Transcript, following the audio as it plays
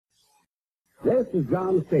This is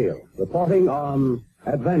John Steele, reporting on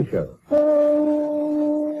Adventure.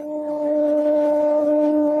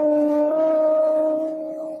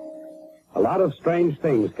 A lot of strange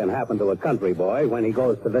things can happen to a country boy when he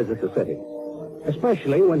goes to visit the city,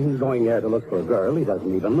 especially when he's going there to look for a girl he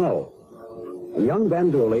doesn't even know. And young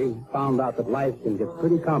Ben Dooley found out that life can get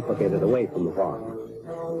pretty complicated away from the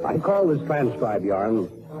farm. I call this transcribed yarn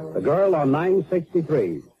The Girl on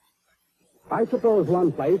 963. I suppose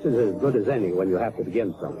one place is as good as any when you have to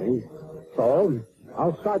begin something. So,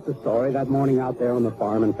 I'll start the story that morning out there on the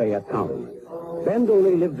farm in Fayette County. Ben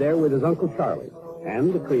Dooley lived there with his Uncle Charlie.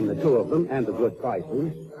 And between the two of them and the good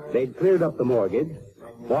prices, they'd cleared up the mortgage,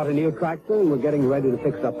 bought a new tractor, and were getting ready to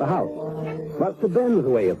fix up the house. But to Ben's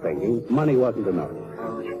way of thinking, money wasn't enough.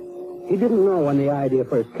 He didn't know when the idea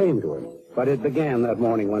first came to him, but it began that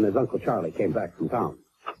morning when his Uncle Charlie came back from town.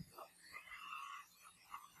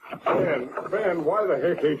 Ben, why the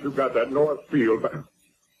heck ain't you got that north field?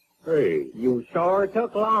 Hey. You sure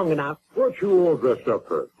took long enough. What you all dressed up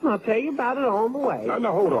for? I'll tell you about it on the way.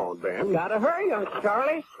 Now, hold on, Ben. Gotta hurry, Uncle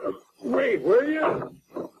Charlie. Wait, will you?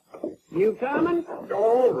 You coming?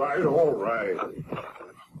 All right.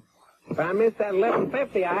 If I miss that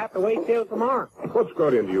 11:50, I have to wait till tomorrow. What's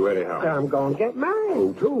got into you, anyhow? I'm going to get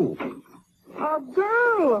married. Who to? A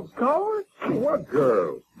girl, of course. What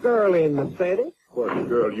girl? Girl in the city. What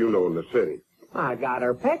girl you know in the city? I got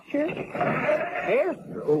her picture. Here.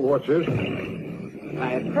 Oh, what's this?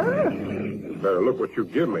 That's her. You better look what you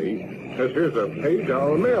give me. Says here's a page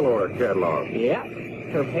out of the mail order catalog. Yep.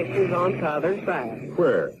 Her picture's on the other side.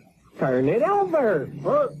 Where? Turn it over.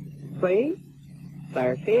 What? See?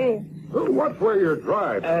 There she is. What's where you're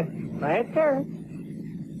driving? That's her.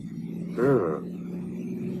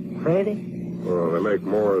 Pretty? Well, they make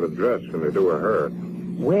more of the dress than they do of her.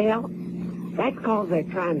 Well, that's because they're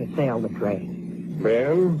trying to sell the dress.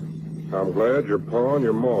 Ben, I'm glad your pa and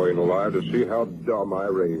your ma ain't alive to see how dumb I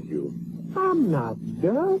raised you. I'm not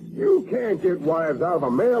dumb. You can't get wives out of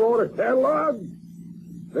a mail order catalog.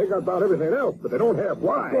 They got about everything else, but they don't have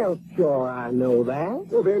wives. Well, sure, I know that.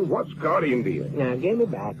 Well, then, what's got into you? Now, give me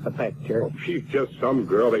back the picture. Oh, she's just some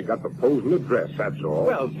girl they got to pose in the dress, that's all.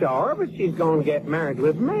 Well, sure, but she's going to get married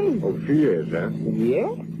with me. Oh, she is, huh?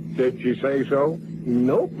 Yeah? Did she say so?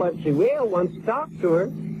 Nope, but she will once you talk to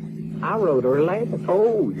her. I wrote her a letter.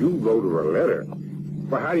 Oh, you wrote her a letter.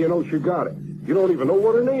 Well, how do you know she got it? You don't even know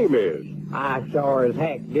what her name is. I sure as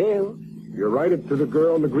heck do. You write it to the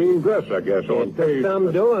girl in the green dress, I guess, on It page... took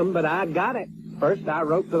some doing, but I got it. First, I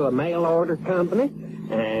wrote to the mail order company,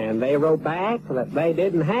 and they wrote back that they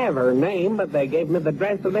didn't have her name, but they gave me the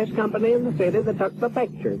address of this company in the city that took the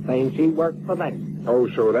picture, saying she worked for them. Oh,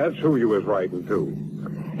 so that's who you was writing to.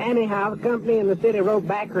 Anyhow, the company in the city wrote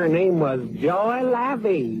back her name was Joy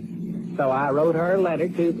LaVie. So I wrote her a letter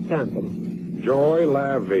to the company. Joy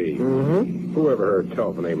LaVie. Mm-hmm. Who ever heard tell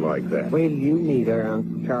of a name like that? Well, you meet her,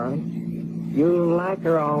 Uncle Charlie. You'll like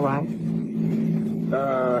her all right.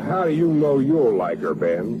 How do you know you'll like her,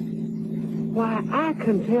 Ben? Why, I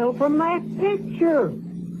can tell from that picture.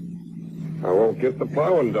 I won't get the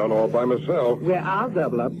plowing done all by myself. Well, I'll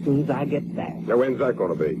double up as soon as I get back. Now, when's that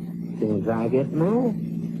going to be? As soon as I get married.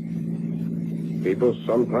 People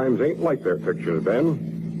sometimes ain't like their pictures,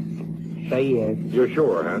 Ben. She is. You're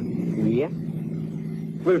sure, huh? Yeah.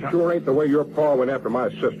 This sure ain't the way your pa went after my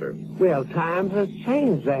sister. Well, times has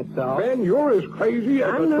changed, that's all. Ben, you're as crazy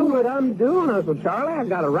as I know what I'm doing, Uncle Charlie. I've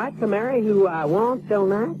got a right to marry who I want,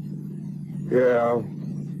 don't I? Yeah,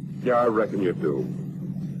 I reckon you do.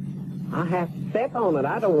 I have to step on it.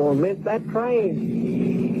 I don't want to miss that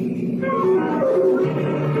train.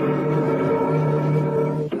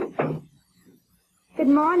 Good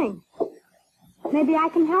morning. Maybe I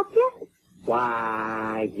can help you?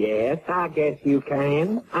 Why, yes, I guess you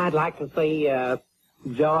can. I'd like to see,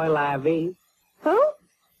 Joy LaVie. Who?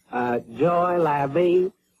 Joy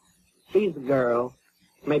LaVie. She's a girl.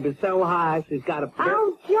 Maybe so high she's got a...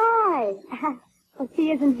 Oh, Joy. Well, she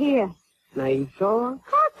isn't here. Now, you sure? Of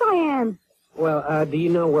course I am. Well, do you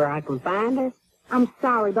know where I can find her? I'm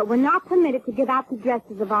sorry, but we're not permitted to give out the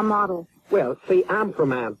dresses of our models. Well, see, I'm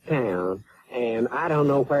from out of town, and I don't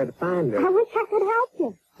know where to find her. I wish I could help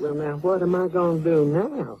you. Well, now, what am I going to do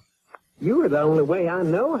now? You are the only way I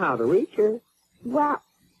know how to reach her. Well,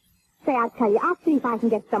 say, I'll tell you. I'll see if I can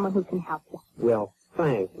get someone who can help you. Well,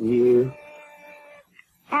 thank you.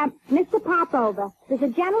 Mr. Popover, there's a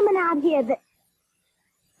gentleman out here that...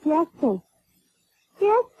 Yes, sir.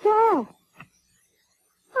 Yes, sir.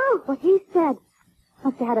 Oh, what he said.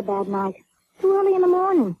 Must have had a bad night. Too early in the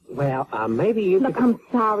morning. Well, maybe you Look, could... I'm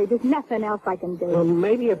sorry. There's nothing else I can do. Well,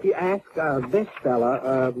 maybe if you ask this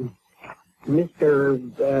fella,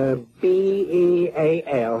 Mr.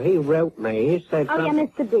 B-E-A-L. He wrote me. He said Oh, something. yeah,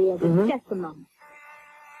 Mr. Beale. Just a moment.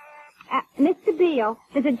 Mr. Beale,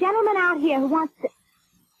 there's a gentleman out here who wants to...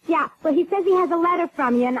 Yeah, well, he says he has a letter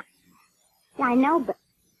from you, and... Yeah, I know, but...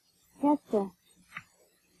 Yes, sir.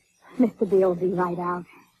 Mr. Beale will be right out.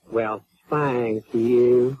 Well, thank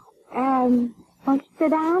you. Won't you sit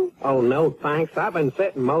down? Oh, no, thanks. I've been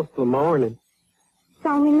sitting most of the morning. It's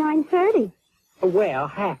only 9:30. Well,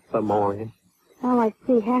 half the morning. Oh, I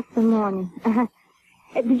see, half the morning.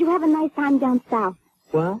 Did you have a nice time down south?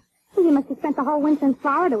 What? Well, you must have spent the whole winter in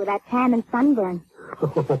Florida with that tan and sunburn.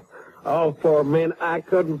 Oh, for a minute, I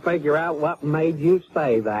couldn't figure out what made you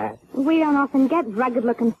say that. We don't often get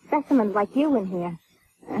rugged-looking specimens like you in here.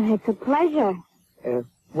 It's a pleasure.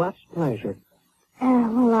 What's pleasure?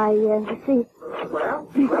 Let's see. Well,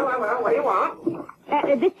 what do you want?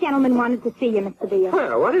 This gentleman wanted to see you, Mr. Beale.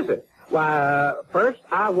 Well, what is it? Why, first,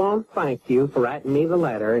 I want to thank you for writing me the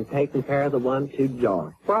letter and taking care of the one to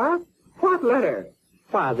George. What? What letter?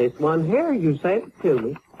 Why, this one here, you sent it to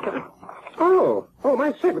me. Oh,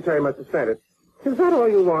 my secretary must have sent it. Is that all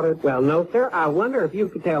you wanted? Well, no, sir. I wonder if you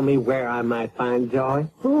could tell me where I might find Joy.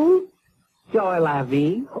 Who? Joy La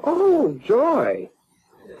Vie. Oh, Joy.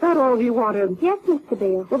 Is that all he wanted? Yes, Mr.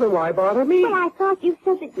 Beale. Well, then why bother me? Well, I thought you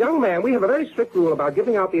said that... Young man, we have a very strict rule about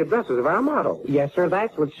giving out the addresses of our models. Yes, sir,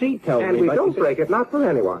 that's what she told And me. we but don't you break it, not for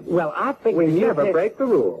anyone. Well, I think We you never said- break the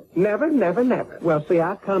rule. Never, never, never. Well, see,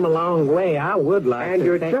 I've come a long way. I would like And to...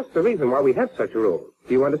 you're say- just the reason why we have such a rule.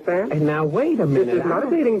 Do you understand? And now, wait a minute. This is not a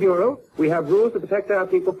dating bureau. We have rules to protect our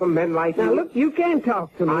people from men like Now, you. look, you can't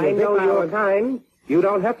talk to me. I as know if your was- kind. You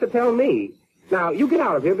don't have to tell me. Now, you get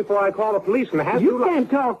out of here before I call the police and have You can't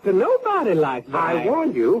talk to nobody like that. I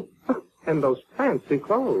warned you. And those fancy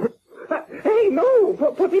clothes. Hey, no!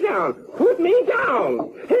 Put me down! Put me down!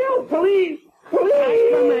 Help, police! I'm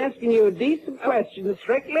Police! asking you a decent question,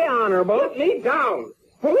 strictly honorable. Put me down! You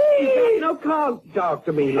Police! got no cause to talk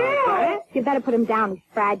to me like that. You better put him down. He's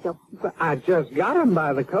fragile. I just got him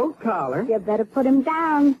by the coat collar. You better put him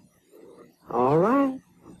down. All right.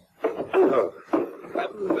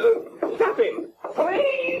 Stop him!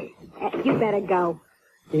 Police! You better go.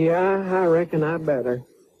 Yeah, I reckon I better.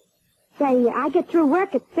 Say, I get through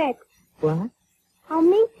work at 6. What? I'll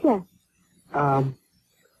meet you.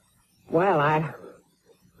 Well,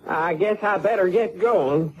 I guess I better get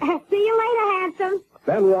going. See you later, handsome.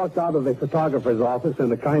 Ben walked out of the photographer's office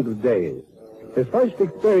in a kind of daze. His first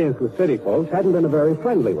experience with city folks hadn't been a very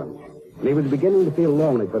friendly one, and he was beginning to feel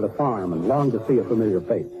lonely for the farm and longed to see a familiar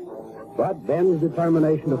face. But Ben's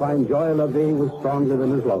determination to find Joy La Vie was stronger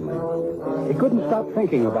than his loneliness. He couldn't stop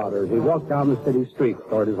thinking about her as he walked down the city streets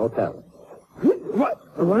toward his hotel. What?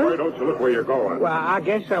 Why don't you look where you're going? Well, I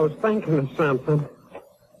guess I was thinking of something.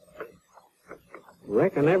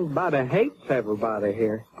 Reckon everybody hates everybody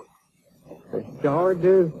here. George,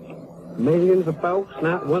 there's millions of folks,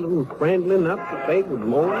 not one of them friendly enough to say good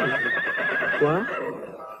morning. What?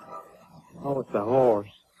 Oh, it's a horse.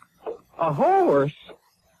 A horse?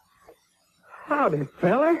 Howdy,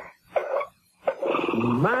 feller.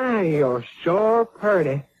 My, you're sure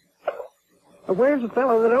purty. Where's the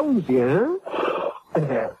fellow that owns you,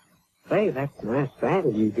 huh? Say, that's a nice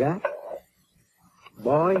saddle you got.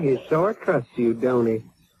 Boy, he sure trusts you, don't he?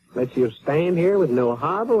 Lets you stand here with no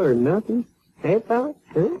hobble or nothing. Hey, fella?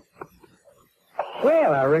 Huh?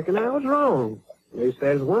 Well, I reckon I was wrong. At least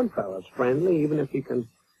there's one fella's friendly, even if he can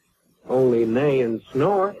only neigh and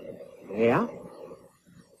snort. Yeah?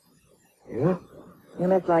 Yeah? You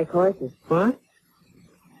must like horses. What?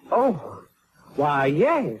 Oh, why,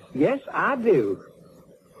 yes. Yes, I do.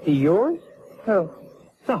 He yours? Who?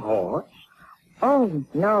 The horse. Oh,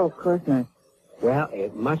 no, of course not. Well,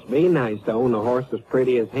 it must be nice to own a horse as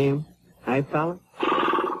pretty as him. Hey, fella?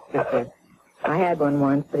 I had one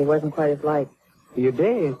once, but he wasn't quite as liked. You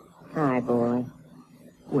did? Hi, boy.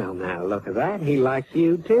 Well, now, look at that. He likes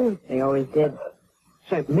you, too. He always did.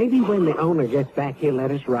 Say, maybe when the owner gets back, he'll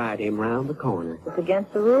let us ride him round the corner. It's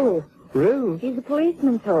against the rules. Rules? He's a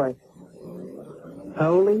policeman's horse.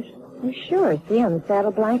 Police? You sure? See on the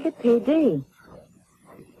saddle blanket, PD.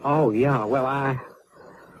 Oh, yeah. Well, I'd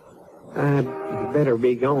better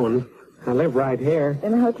be going. I live right here.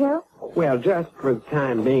 In the hotel? Well, just for the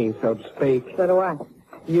time being, so to speak. So do I.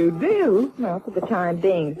 You do? Well, for the time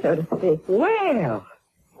being, so to speak. Well,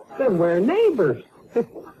 then we're neighbors.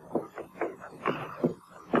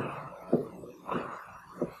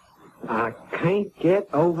 I can't get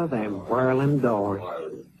over them whirling doors.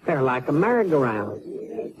 They're like a merry-go-round.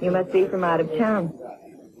 You must be from out of town.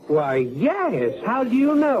 Why, yes. How do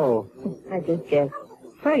you know? I just guessed.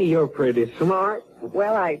 Say, you're pretty smart.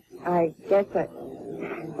 Well, I guess I...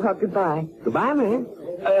 Well, goodbye. Goodbye, man.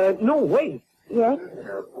 No, wait. Yes?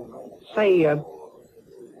 Say,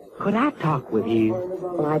 could I talk with you?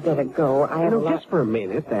 Well, I better go. I have a lot... Just for a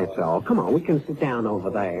minute, that's all. Come on, we can sit down over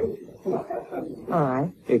there. All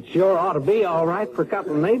right. It sure ought to be all right for a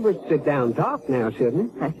couple of neighbors to sit down and talk now,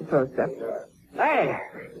 shouldn't it? I suppose so.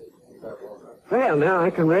 There. Well, now I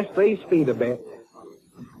can rest these feet a bit.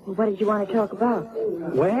 Well, what did you want to talk about?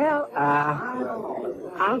 Well,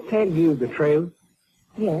 I'll tell you the truth.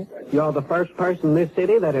 Yes? You're the first person in this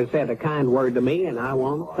city that has said a kind word to me, and I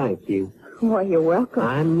want to thank you. Well, you're welcome.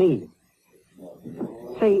 I mean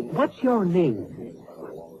it. Say, what's your name?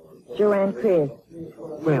 Joanne Chris,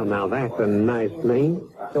 Well, now, that's a nice name.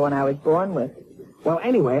 the one I was born with. Well,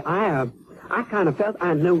 anyway, I kind of felt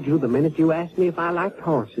I knowed you the minute you asked me if I liked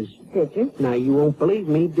horses. Did you? Now, you won't believe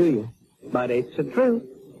me, do you? But it's the truth.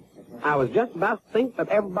 I was just about to think that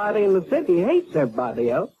everybody in the city hates everybody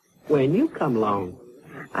else when you come along.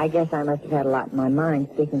 I guess I must have had a lot in my mind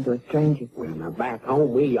speaking to a stranger. Well, now, back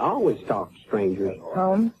home, we always talk to strangers.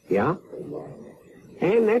 Home? Yeah?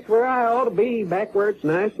 And that's where I ought to be, back where it's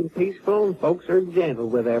nice and peaceful and folks are gentle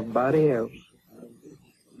with everybody else.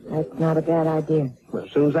 That's not a bad idea. Well,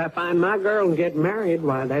 as soon as I find my girl and get married,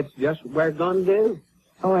 why, that's just what we're going to do.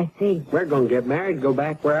 Oh, I see. We're going to get married, go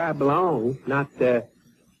back where I belong, not,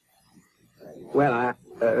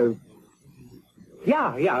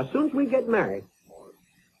 yeah, as soon as we get married.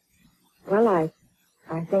 Well, I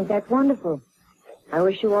think that's wonderful. I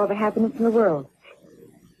wish you all the happiness in the world.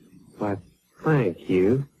 Why, thank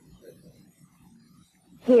you.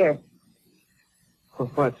 Here,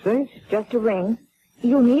 Well, what's this? just a ring.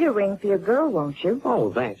 You'll need a ring for your girl, won't you? Oh,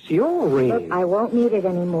 that's your ring. Look, I won't need it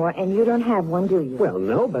anymore, and you don't have one, do you? Well,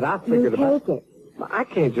 no, but I you figured about... take it. Well, I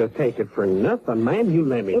can't just take it for nothing, man. You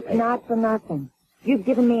let me It's take not for nothing. You've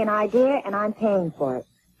given me an idea, and I'm paying for it.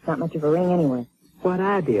 It's not much of a ring anyway. it. What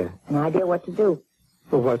idea? An idea what to do.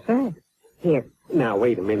 Well, what's that? Here. Now,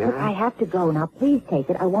 wait a minute. Look, I have to go. Now, please take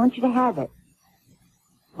it. I want you to have it.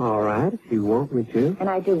 All right, if you want me to. And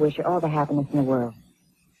I do wish you all the happiness in the world.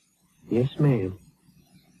 Yes, ma'am.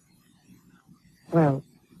 Well,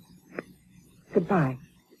 goodbye.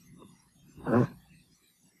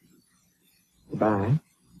 Goodbye.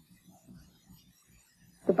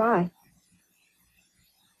 Goodbye.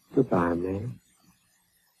 Goodbye, ma'am.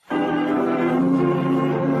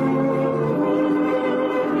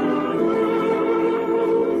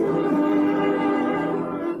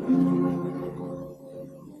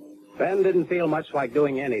 Ben didn't feel much like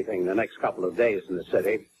doing anything the next couple of days in the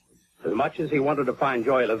city. As much as he wanted to find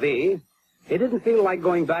Joy LeVie, he didn't feel like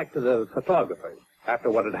going back to the photographer after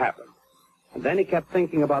what had happened. And then he kept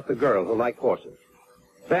thinking about the girl who liked horses.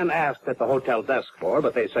 Ben asked at the hotel desk for her,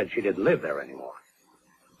 but they said she didn't live there anymore.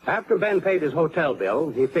 After Ben paid his hotel bill,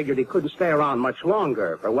 he figured he couldn't stay around much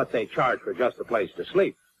longer for what they charged for just a place to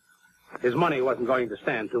sleep. His money wasn't going to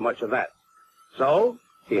stand too much of that. So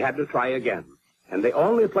he had to try again. And the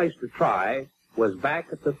only place to try was back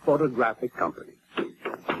at the photographic company.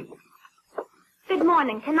 Good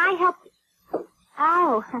morning. Can I help you?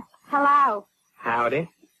 Oh, hello. Howdy.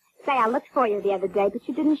 Say, I looked for you the other day, but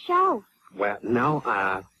you didn't show. Well, no,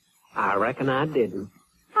 I reckon I didn't.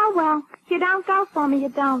 Oh, well, if you don't go for me, you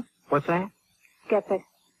don't. What's that? Skip it.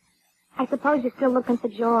 I suppose you're still looking for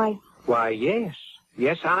Joy. Why, yes.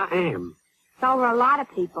 Yes, I am. So are a lot of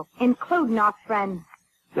people, including our friends.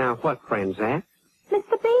 Now, what friend's that?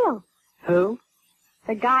 Mr. Beale, Who?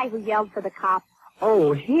 the guy who yelled for the cops.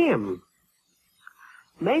 Oh, him.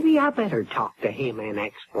 Maybe I better talk to him and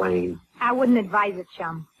explain. I wouldn't advise it,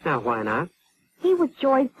 chum. Now, why not? He was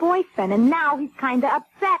Joy's boyfriend, and now he's kind of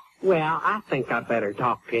upset. Well, I think I better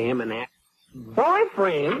talk to him and ask.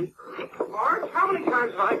 Boyfriend? Mark, how many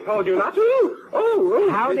times have I told you not to? Oh,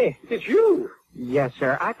 Howdy. It's you. Yes,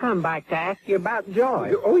 sir. I come back to ask you about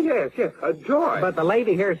Joy. Oh, yes, Joy. But the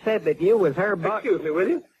lady here said that you was her Excuse me, will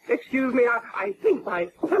you? Excuse me, I think my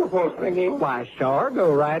telephone's ringing. Why, sure,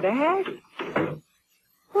 go right ahead.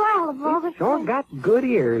 Well, of all the Sure things... got good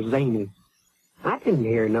ears, ain't he? I didn't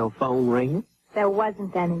hear no phone ringing. There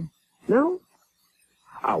wasn't any. No?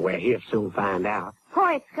 Oh, well, he'll soon find out.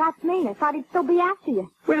 Boy, it's got me. I thought he'd still be after you.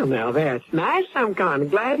 Well, now, that's nice. I'm kind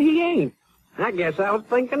of glad he ain't. I guess I was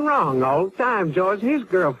thinking wrong all the time. Joy's his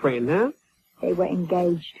girlfriend, huh? They were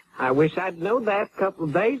engaged. I wish I'd known that a couple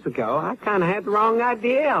of days ago. I kind of had the wrong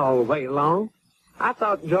idea all the way along. I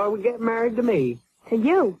thought Joy would get married to me. To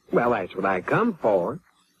you. Well, that's what I come for.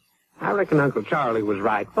 I reckon Uncle Charlie was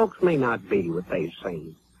right. Folks may not be what they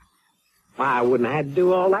seem. Why, I wouldn't have had to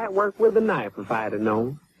do all that work with a knife if I'd have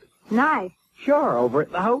known. Nice. Sure, over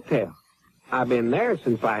at the hotel. I've been there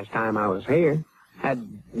since last time I was here. Had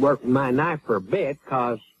worked with my knife for a bit,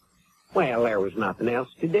 'cause Well, there was nothing else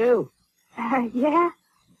to do. Yeah?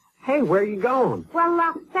 Hey, where you going? Well,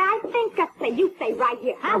 I think you stay right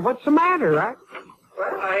here, huh? What's the matter, right?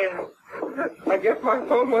 Well, I guess my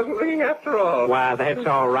phone wasn't ringing after all. Why, that's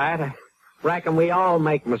all right. I reckon we all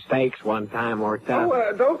make mistakes one time or t'other.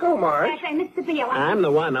 Oh, don't go, Marge. Say, Mr. Beale. I'm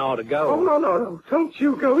the one that ought to go. Oh, no. Don't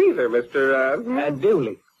you go either, Mr.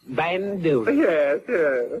 Dooley. Van Dooley. Yes.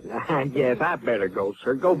 Yes, I better go,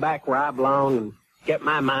 sir. Go back where I belong and get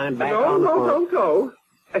my mind back on the No, front. don't go.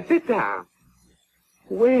 Sit down.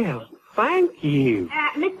 Well, thank you.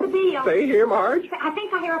 Mr. Beale. Stay here, Marge. I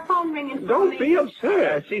think I hear a phone ringing for Don't me. be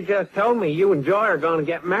upset. She just told me you and Joy are going to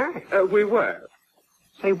get married. We were.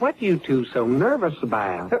 Say, what you two so nervous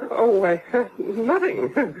about? Oh,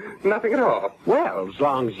 nothing. Nothing at all. Well, as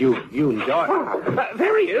long as you enjoy it.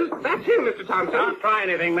 There he is. That's him, Mr. Thompson. Don't try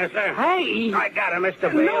anything, mister. Hey! I got him,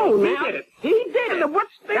 Mr. Beale. No, He now. did it. He did it.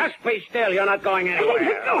 What's this? Just be still. You're not going anywhere.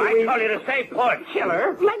 Let go. I told you to stay put.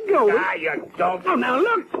 Killer. Let go. Ah, you dope. Oh, now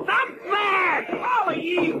look. Stop that! All of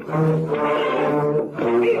you.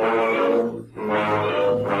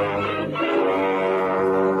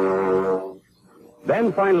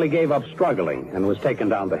 Ben finally gave up struggling and was taken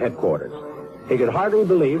down to headquarters. He could hardly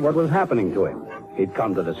believe what was happening to him. He'd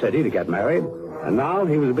come to the city to get married, and now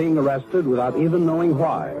he was being arrested without even knowing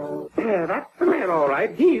why. Yeah, that's the man, all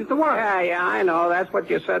right. He's the one. Yeah, I know. That's what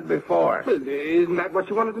you said before. Isn't that what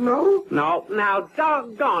you wanted to know? No. Now,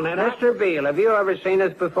 doggone it. Mr. Beale, have you ever seen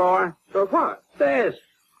this before? What? This.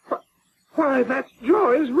 Why, that's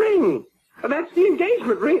Joy's ring. That's the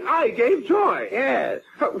engagement ring I gave Joy. Yes.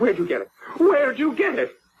 Where'd you get it? Where'd you get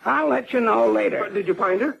it? I'll let you know later. Did you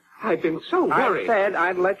find her? I've been so I worried. said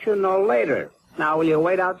I'd let you know later. Now, will you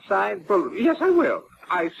wait outside? Well, yes, I will.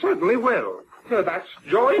 I certainly will. That's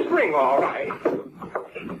Joy's ring, all right.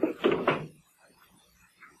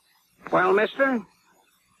 Well, mister?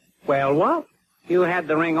 Well, what? You had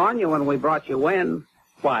the ring on you when we brought you in.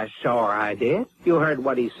 Why, sure I did. You heard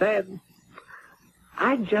what he said.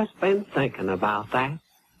 I'd just been thinking about that.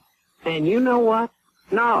 And you know what?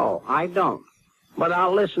 No, I don't. But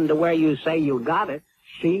I'll listen to where you say you got it.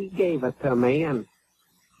 She gave it to me, and...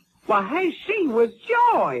 Why, hey, she was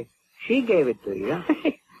Joy. She gave it to you.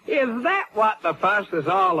 Is that what the fuss is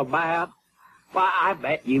all about? Why, I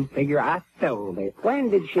bet you figure I stole it. When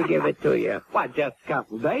did she give it to you? Why, just a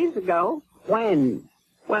couple days ago. When?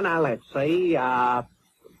 Let's see,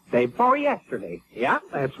 day before yesterday. Yeah,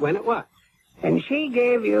 that's when it was. And she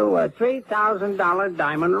gave you a $3,000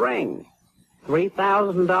 diamond ring.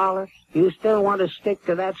 $3,000? You still want to stick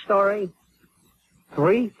to that story?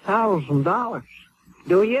 $3,000?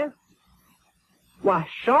 Do you? Why,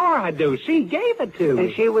 sure I do. She gave it to me.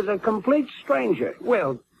 And she was a complete stranger.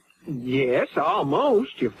 Well, yes,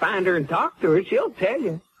 almost. You find her and talk to her, she'll tell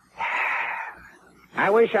you. I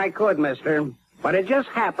wish I could, mister. But it just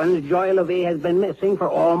happens Joy Levy has been missing for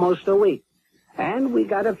almost a week. And we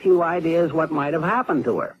got a few ideas what might have happened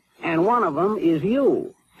to her. And one of them is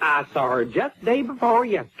you. I saw her just day before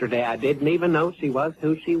yesterday. I didn't even know she was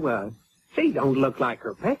who she was. She don't look like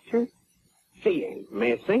her picture. She ain't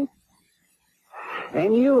missing.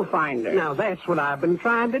 And you find her. Now, that's what I've been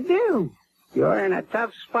trying to do. You're in a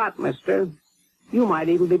tough spot, mister. You might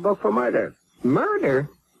even be booked for murder. Murder?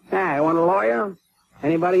 Yeah, you want a lawyer?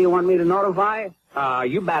 Anybody you want me to notify?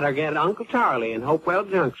 You better get Uncle Charlie in Hopewell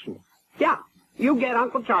Junction. Yeah, you get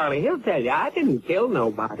Uncle Charlie. He'll tell you I didn't kill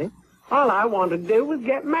nobody. All I wanted to do was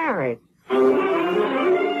get married.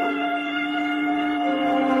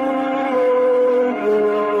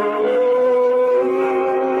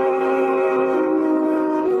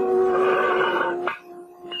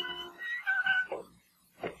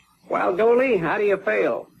 Well, Dooley, how do you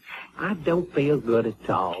feel? I don't feel good at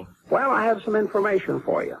all. Well, I have some information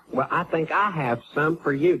for you. Well, I think I have some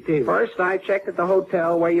for you, too. First, I checked at the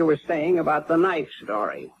hotel where you were staying about the knife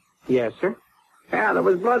story. Yes, sir. Yeah, there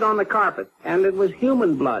was blood on the carpet, and it was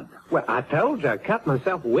human blood. Well, I told you I cut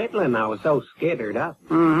myself whittling. I was so skittered up.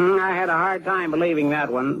 I had a hard time believing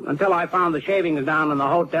that one, until I found the shavings down in the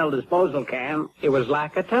hotel disposal can. It was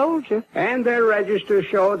like I told you. And their registers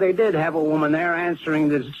show they did have a woman there answering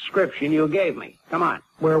the description you gave me. Come on.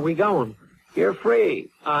 Where are we going? You're free.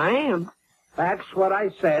 I am. That's what I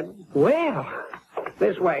said. Well,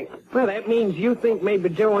 this way. Well, that means you think maybe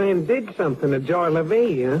Joanne did something to Joy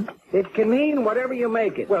Levy, huh? It can mean whatever you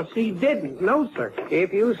make it. Well, she didn't. No, sir.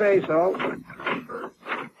 If you say so.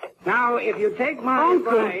 Now, if you take my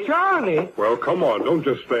advice... Charlie! Well, come on. Don't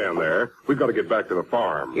just stand there. We've got to get back to the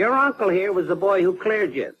farm. Your uncle here was the boy who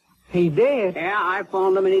cleared you. He did? Yeah, I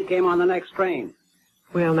phoned him and he came on the next train.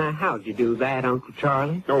 Well, now, how'd you do that, Uncle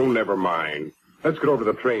Charlie? Oh, never mind. Let's get over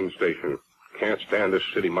to the train station. can't stand this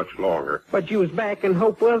city much longer. But you was back in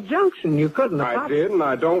Hopewell Junction. You couldn't have... I did, and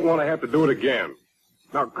I don't want to have to do it again.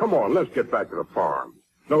 Now, come on, let's get back to the farm.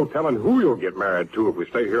 No telling who you'll get married to if we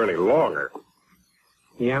stay here any longer.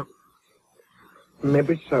 Yeah.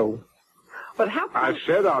 Maybe so. But how... I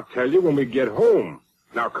said I'll tell you when we get home.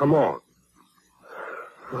 Now, come on.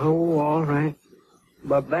 Oh, all right.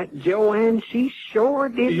 But that Joanne, she sure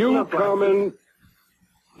did You look like... coming?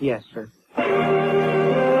 Yes, sir.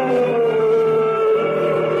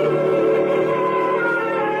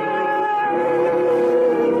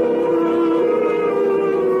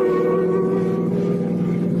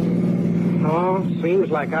 Oh, seems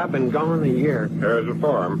like I've been gone a year. There's the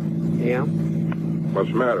farm. Yeah? What's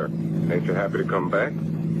the matter? Ain't you happy to come back?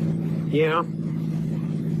 Yeah.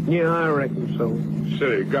 Yeah, I reckon so.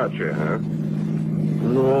 City got you, huh?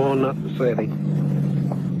 No, not the city.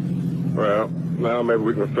 Well, now maybe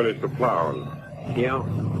we can finish the plowing. Yeah.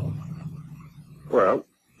 Well,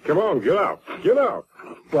 come on, get out. Get out.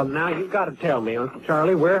 Well, now you got to tell me, Uncle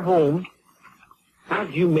Charlie, we're home.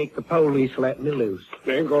 How'd you make the police let me loose?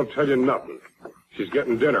 They ain't gonna tell you nothing. She's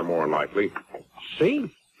getting dinner, more than likely. See?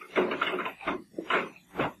 Come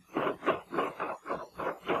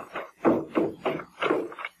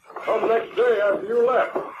next day after you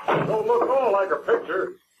left. Don't look all like a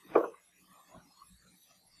picture.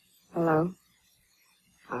 Hello?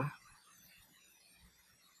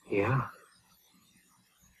 Yeah.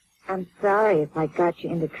 I'm sorry if I got you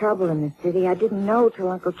into trouble in the city. I didn't know till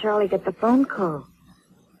Uncle Charlie got the phone call.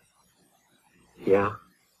 Yeah.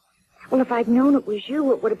 Well, if I'd known it was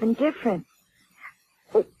you, it would have been different.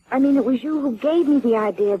 Oh, I mean, it was you who gave me the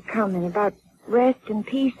idea of coming, about rest and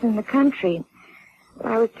peace in the country.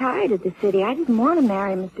 Well, I was tired of the city. I didn't want to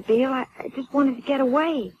marry Mr. Beale. I just wanted to get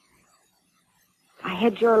away. I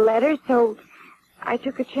had your letter, so I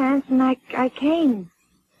took a chance and I came.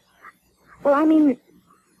 Well, I mean,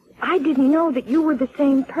 I didn't know that you were the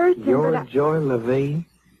same person. You're Joy Levine?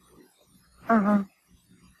 Uh-huh.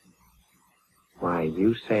 Why,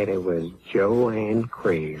 you said it was Joanne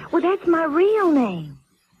Creel. Well, that's my real name.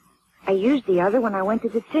 I used the other when I went to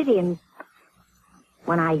the city, and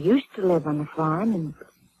when I used to live on the farm, and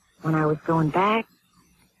when I was going back,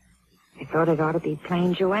 I thought it ought to be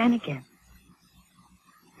plain Joanne again.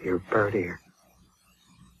 You're prettier.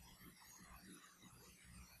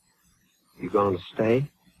 You gonna stay?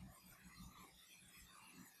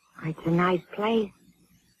 It's a nice place.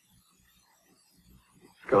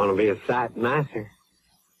 It's gonna be a sight nicer.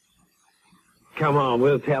 Come on,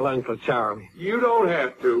 we'll tell Uncle Charlie. You don't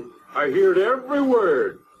have to. I heard every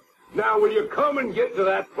word. Now, will you come and get to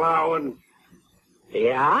that plowing?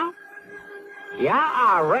 Yeah? Yeah,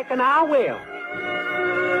 I reckon I will.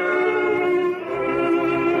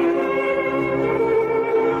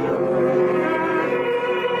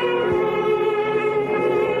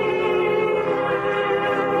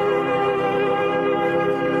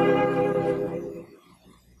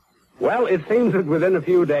 Well, it seems that within a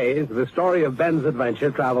few days, the story of Ben's adventure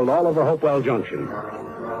traveled all over Hopewell Junction.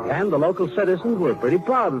 And the local citizens were pretty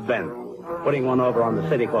proud of Ben, putting one over on the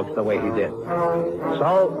city folks the way he did.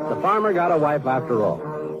 So, the farmer got a wife after all.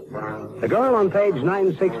 The girl on page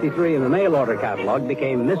 963 in the mail order catalog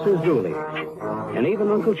became Mrs. Dooley. And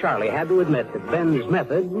even Uncle Charlie had to admit that Ben's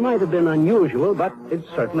method might have been unusual, but it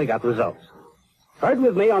certainly got results. Heard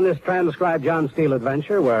with me on this transcribed John Steele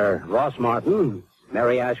adventure were Ross Martin,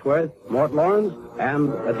 Mary Ashworth, Mort Lawrence,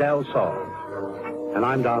 and Adele Saul. And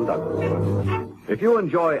I'm Don Douglas. If you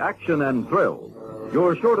enjoy action and thrills,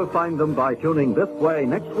 you're sure to find them by tuning this way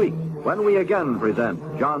next week when we again present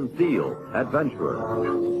John Steele,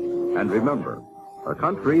 Adventurer. And remember, a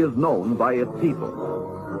country is known by its people.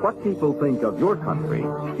 What people think of your country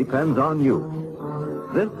depends on you.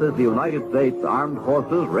 This is the United States Armed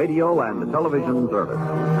Forces Radio and Television Service.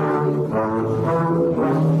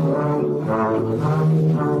 Thank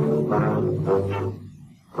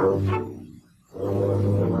you.